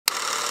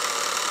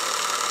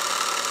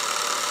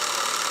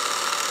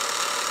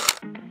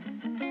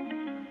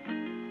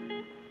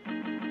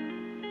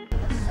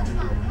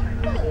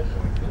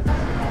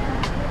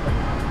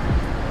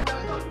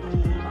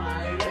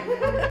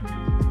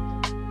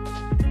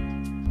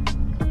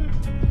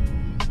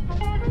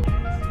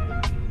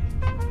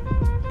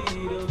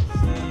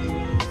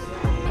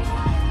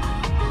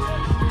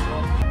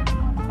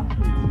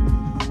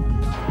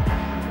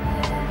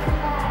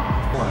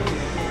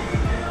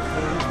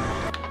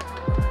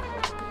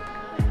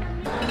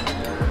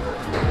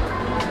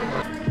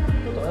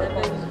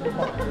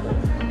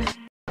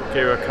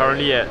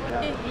currently at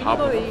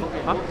Harbour.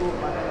 Huh?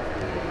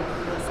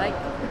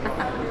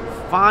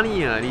 Funny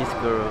this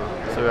girl.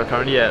 So we are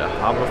currently at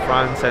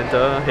Harbourfront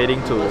Centre,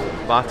 heading to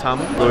Batam,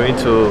 going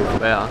to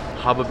where?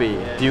 Harbour Bay,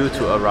 due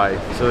to arrive.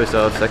 So it's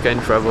a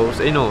second travels,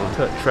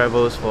 third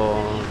travels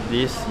for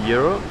this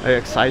year. Are you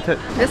excited?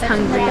 Just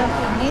hungry.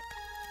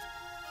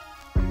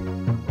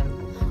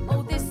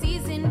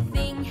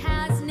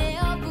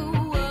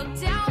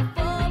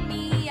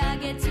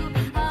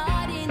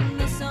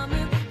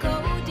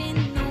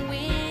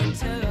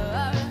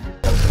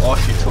 All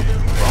she took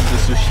from the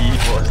sushi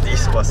was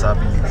this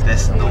wasabi.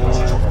 There's no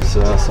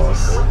soy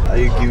sauce. Are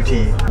you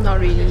guilty? Not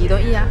really. You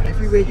don't eat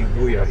Everywhere you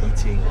go, you're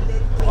eating.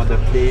 On the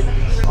plane,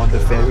 on the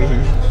ferry.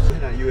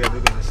 When are you ever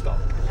going to stop?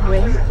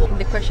 When?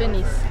 The question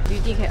is, do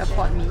you think you can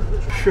afford me?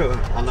 Sure.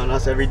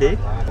 Ananas every day?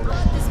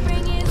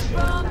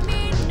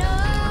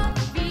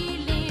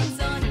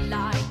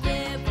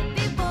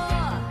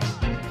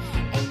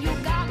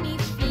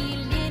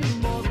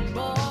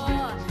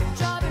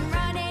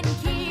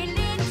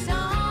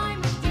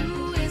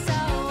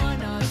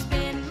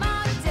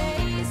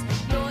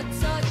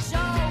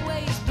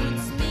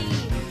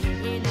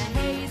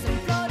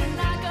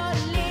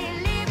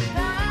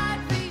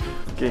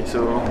 Okay,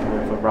 so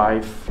we've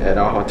arrived at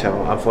our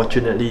hotel.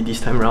 Unfortunately, this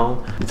time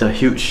around, it's a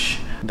huge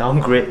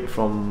downgrade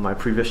from my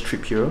previous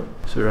trip here.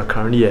 So we are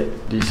currently at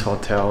this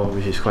hotel,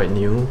 which is quite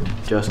new.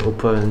 Just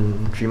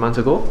opened 3 months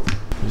ago.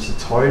 There's a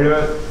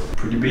toilet,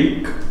 pretty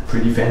big,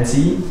 pretty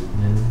fancy.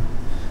 And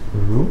the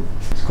room,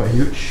 it's quite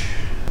huge.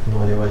 No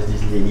idea what is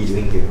this lady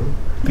doing here.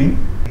 Pink,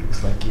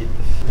 looks like it.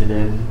 And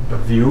then a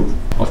view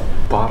of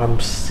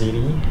Batam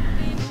City.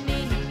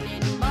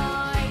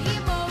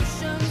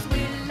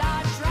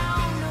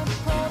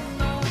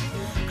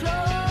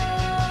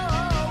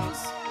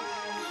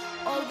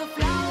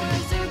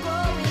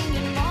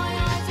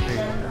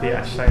 They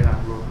are shy now,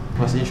 bro.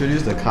 Must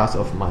introduce the cast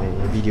of my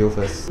video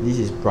first. This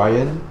is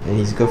Brian and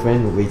his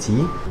girlfriend Wei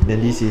Qi.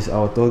 Then this is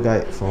our tour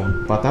guide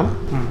from Batam.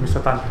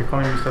 Mr. Tan, they call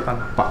me Mr. Tan.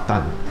 Pak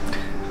Tan.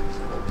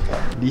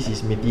 This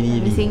is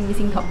Metini Lee.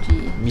 Missing top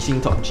G.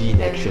 Missing top G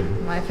in And action.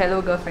 my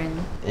fellow girlfriend,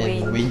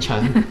 And Wayne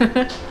Chan.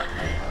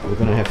 We're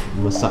gonna have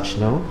massage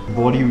now.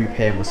 Body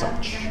repair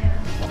massage.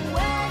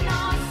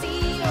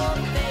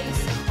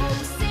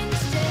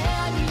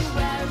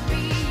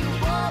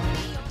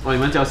 哦，你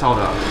们叫烧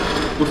的、啊？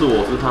不是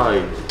我，是他而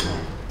已。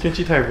天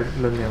气太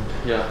冷了。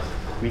Yeah,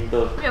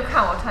 winter. 没有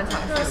看我穿长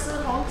袖。这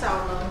是红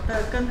枣冷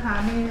的，跟哈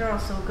密肉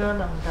薯哥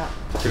冷的。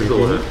这个是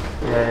我的。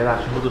对啦，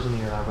全部都是你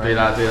的啦。对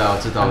啦，对啦，我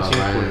知道了。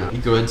Brian， 一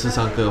个人吃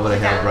3个，我的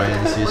hell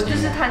Brian seriously. 我就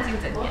是贪心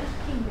整天。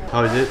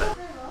How is it?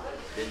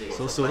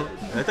 So sweet.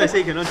 I thought you said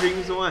you cannot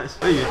drink so much.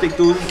 Why you take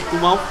two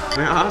mouth?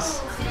 May I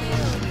ask?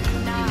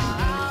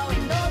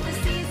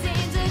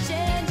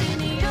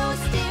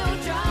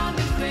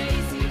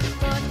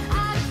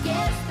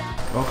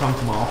 Welcome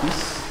to my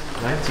office.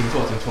 来，请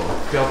坐，请坐，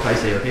不要拍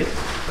谁 ，OK?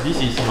 This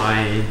is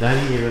my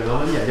dining area.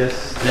 Normally I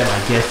just let my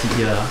guests sit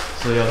here,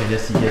 so you all can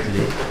just sit here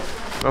today.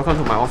 Welcome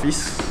to my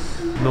office.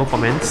 No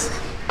comments.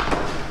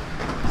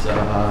 It's a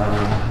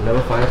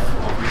level 5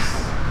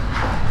 office.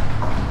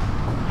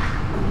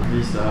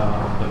 This is the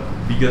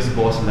biggest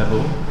boss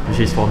level, which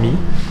is for me.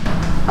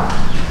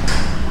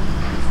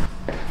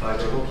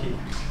 Okay.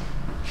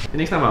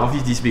 Next time my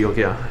office this big,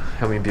 okay?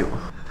 Help me build.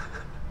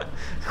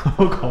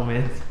 No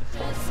comments.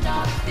 It's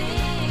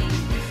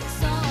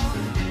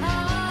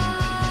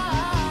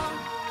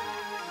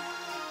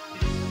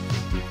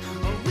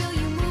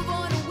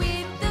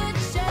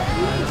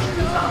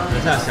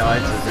像小孩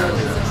子这样这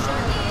个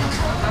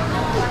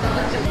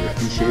皮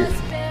鞋。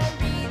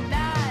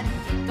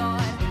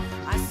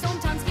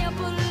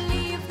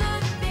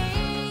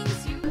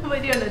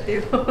Nobody on the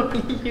table,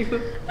 only you.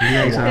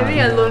 Relax, Having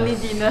a lonely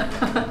dinner.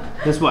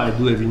 That's what I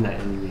do every night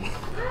anyway.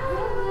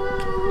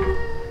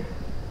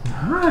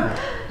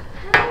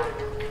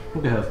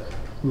 Look at her.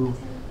 Ooh.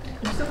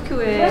 So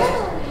cute eh.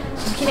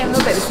 Can I go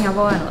back to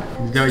Singapore one?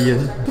 比较严。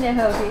 Can I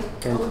have okay?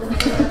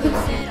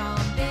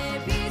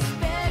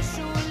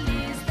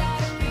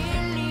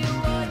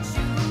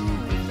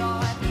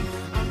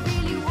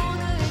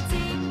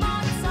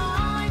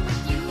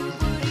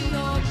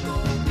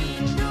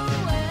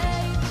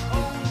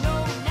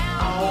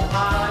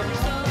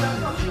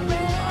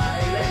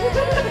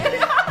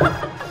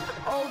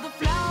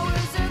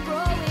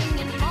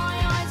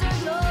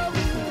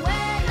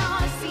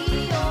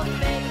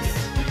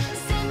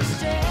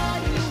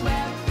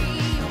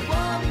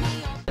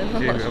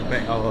 Okay, we're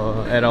back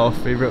at our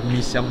favorite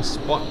Mee Siam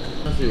spot.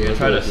 You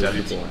try the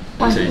salad.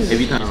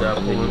 Every time it's a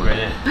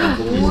pomegranate.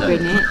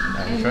 Pomegranate?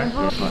 Try.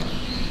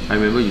 I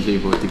remember you say you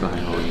bought it.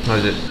 How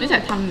is it? It's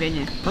like Tang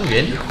Yuan. Tang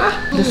Yuan?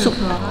 The soup.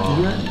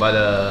 But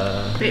the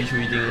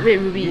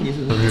Red ruby.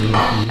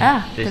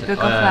 Ah, typical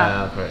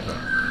flour. Correct.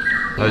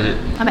 How is it?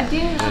 I'm like,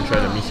 You want to try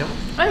the Mee Siam?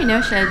 why you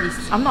never share this?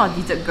 I'm not a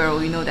dessert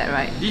girl, you know that,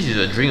 right? This is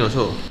a drink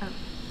also.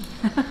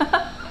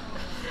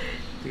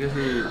 这个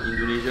是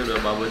Indonesia 的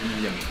bubble tea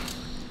这样。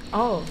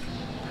 Oh.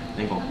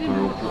 Then got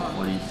keropok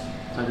all these.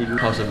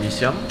 How's the Mee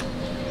Siam?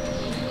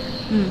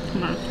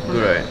 Come on.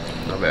 Good right?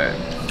 Not bad.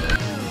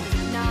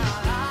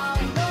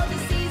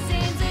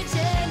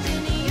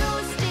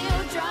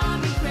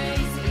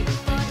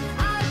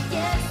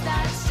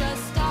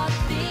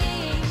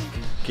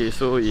 Okay,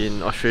 so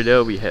in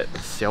Australia we had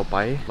Xiao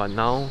Pai, but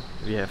now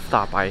we have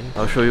Da Pai.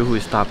 I'll show you who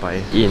is Da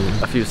Pai in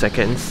a few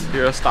seconds.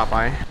 Here's Da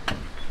Pai.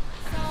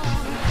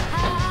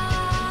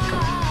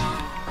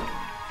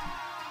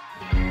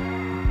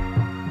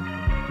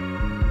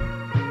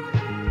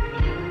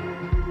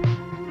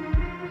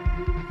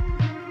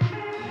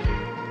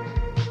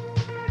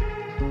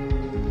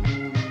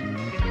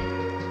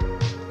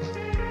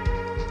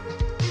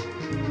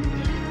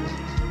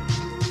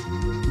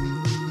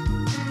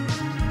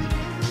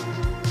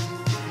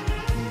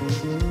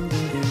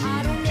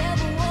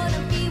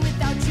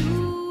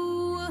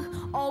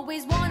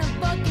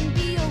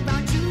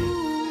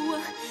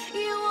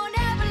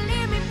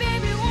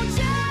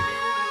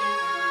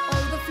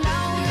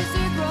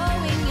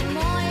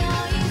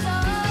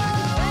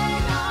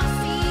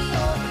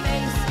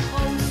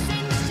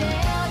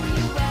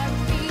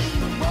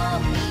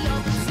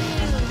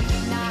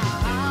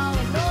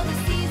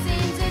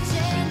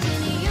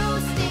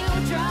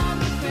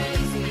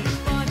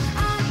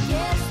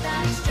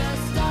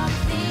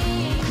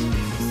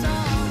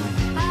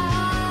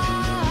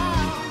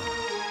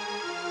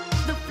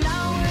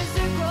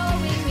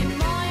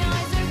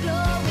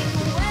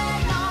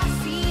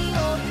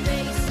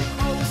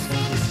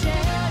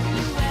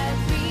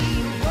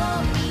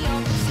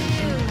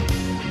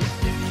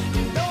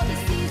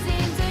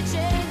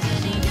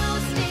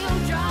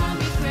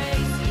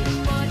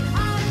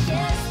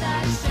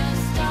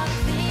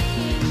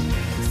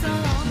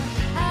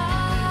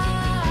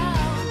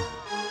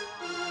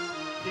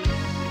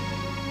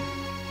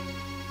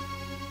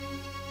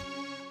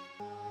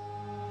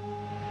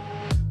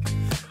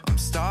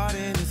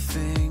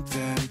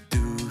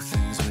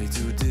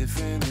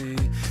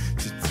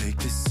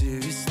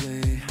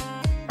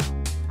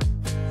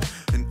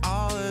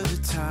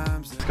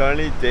 It's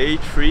currently day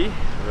 3.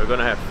 We're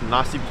gonna have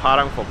Nasi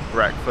Padang for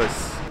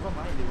breakfast.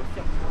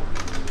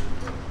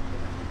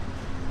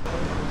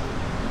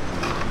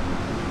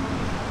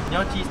 You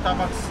want to eat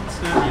Starbucks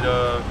吃你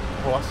的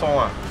croissant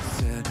啊?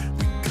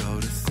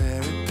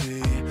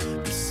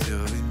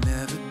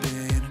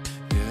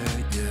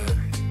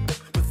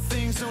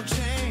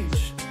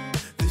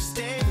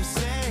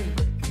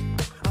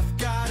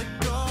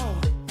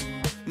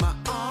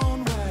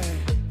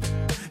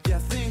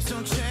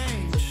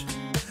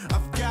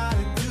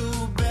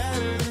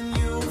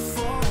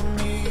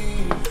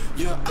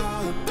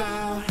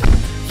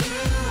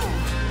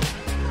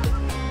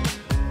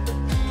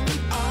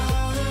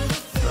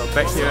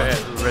 Back here at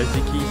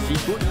Rezeki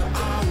Seafood.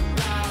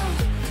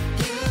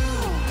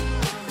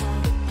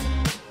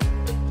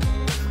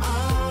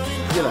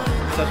 Iyalah,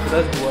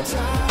 subscribe buat.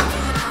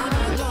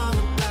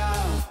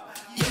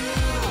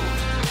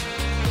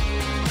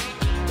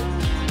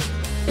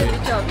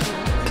 Good job.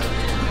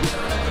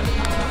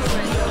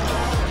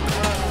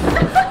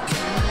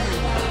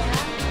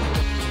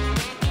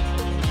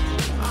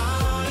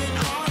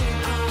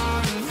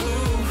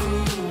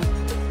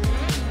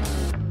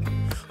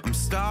 I'm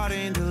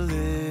starting to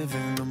live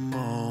in the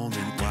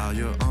moment while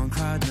you're on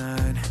cloud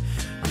 9.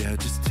 Yeah,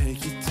 just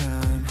take your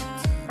time.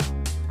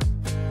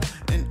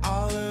 And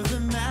all of the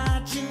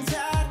matching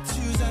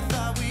tattoos, I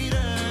thought we'd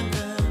earn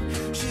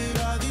them. Shit,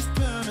 are these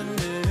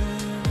permanent?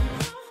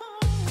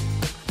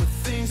 But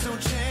things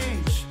don't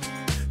change,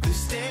 they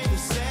stay the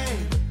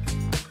same.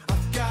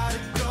 I've gotta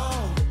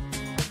go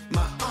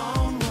my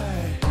own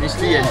way. Miss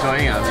Lee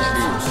enjoying Miss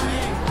Lee.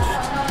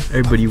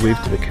 Everybody wave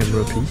to the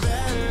camera, please.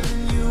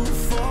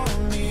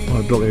 Oh,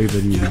 I block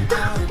everybody.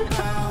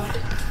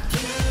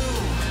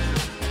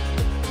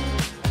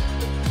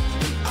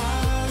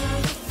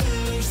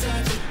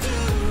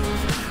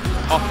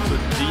 Off to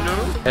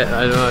dinner at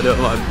another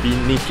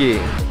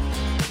Bhinneka.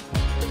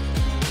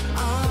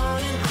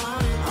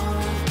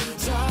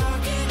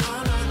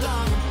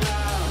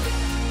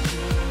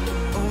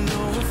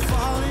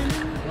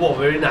 Wow,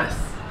 very nice.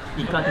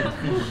 You cut it,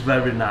 it's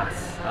very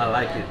nice. I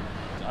like it.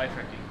 Eye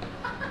tracking.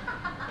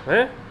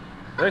 哎，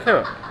来看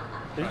吧，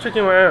你确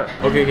定完了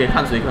OK，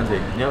 看谁？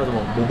你要什么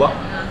？Boba？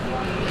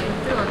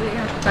这个我自己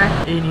看。来，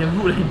哎，你很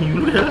录了，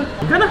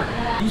你看呐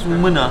，This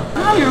woman 啊，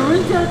哪有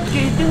人家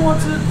给电话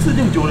吃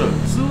这么久了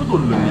，10多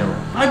人了，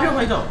还不要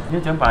拍照？你要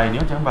讲摆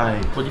，45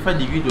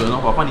 degree 左右的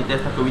话，帮你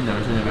test 它 going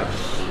direction 要不要？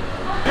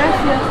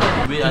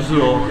 Wait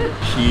until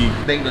she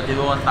bang the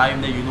table one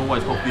time, then you know what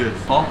is called fierce.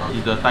 Oh,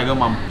 she's the tiger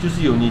mom. 就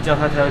是有你这样，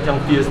他才要这样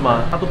fierce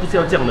吗？他都不是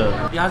要这样的。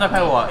他在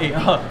拍我啊！哎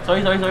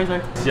，sorry。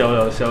消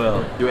了。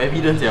有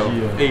evidence 了。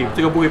哎，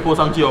这个不会播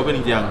上去哦，我跟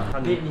你讲。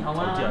哎，你好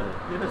吗？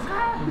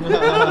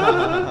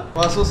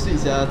哇，so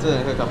sweet 啊，这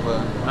两个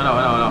couple。完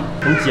了。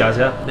很假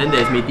噻。 Then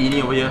there's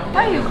Metini over here.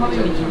 Why you call me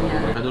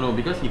Bhinneka? I don't know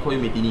because he called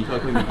you Metini, so I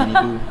call you Metini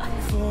too.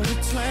 For the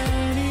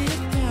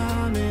 20th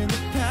time in the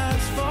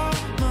past 4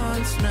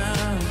 months now.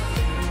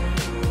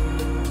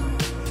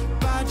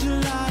 By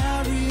July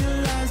I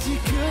realized you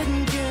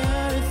couldn't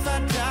get if I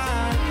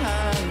died.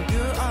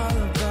 You're all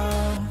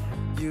about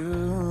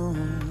you,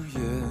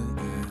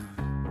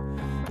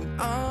 yeah. And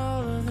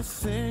all of the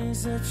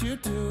things that you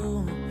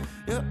do,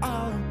 you're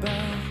all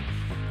about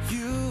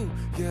you.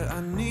 Yeah,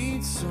 I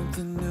need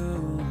something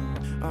new.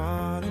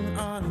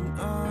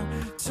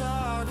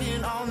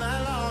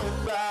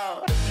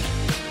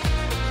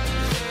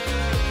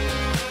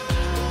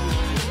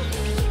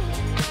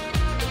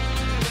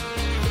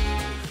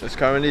 It's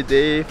currently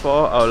day 4,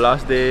 our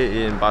last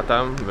day in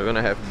Batam. We're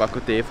gonna have bak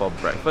kut teh for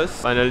breakfast.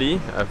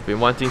 Finally, I've been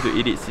wanting to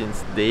eat it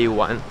since day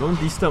 1. Don't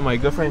disturb my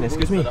girlfriend,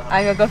 excuse me.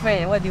 I'm your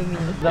girlfriend, what do you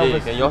mean? Hey,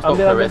 can you all stop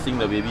caressing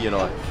the baby or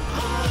not?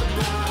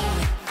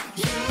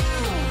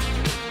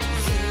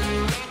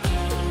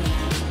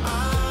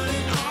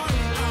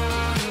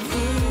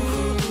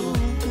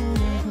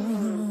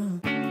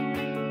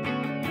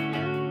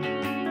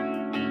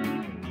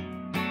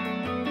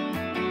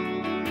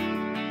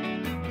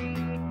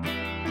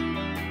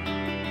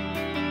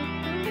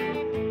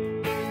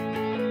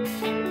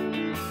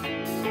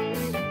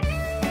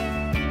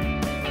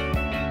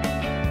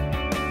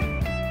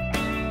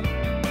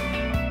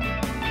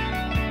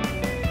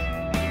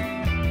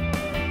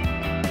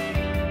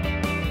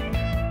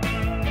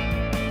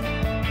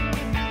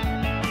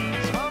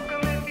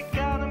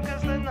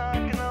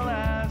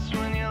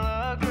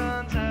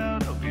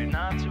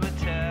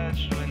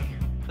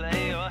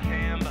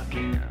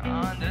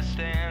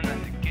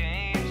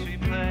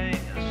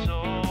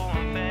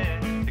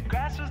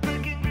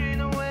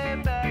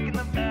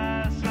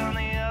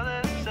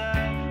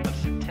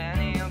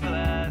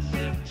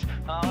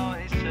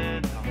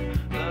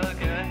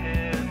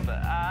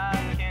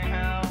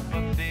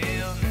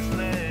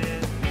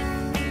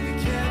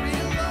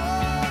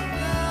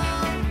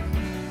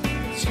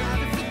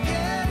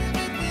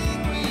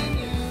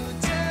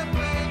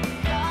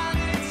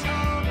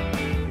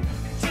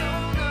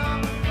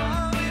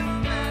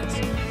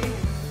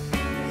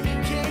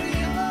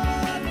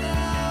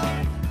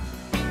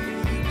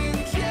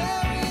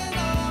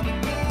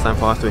 Time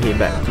for us to head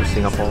back to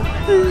Singapore.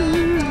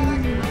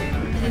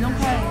 Don't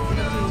cry.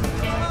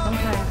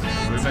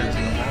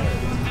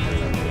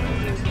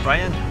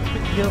 Brian,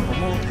 click here for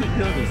more, click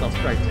here to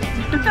subscribe.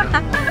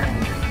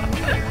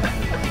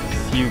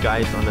 See you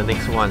guys on the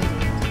next one.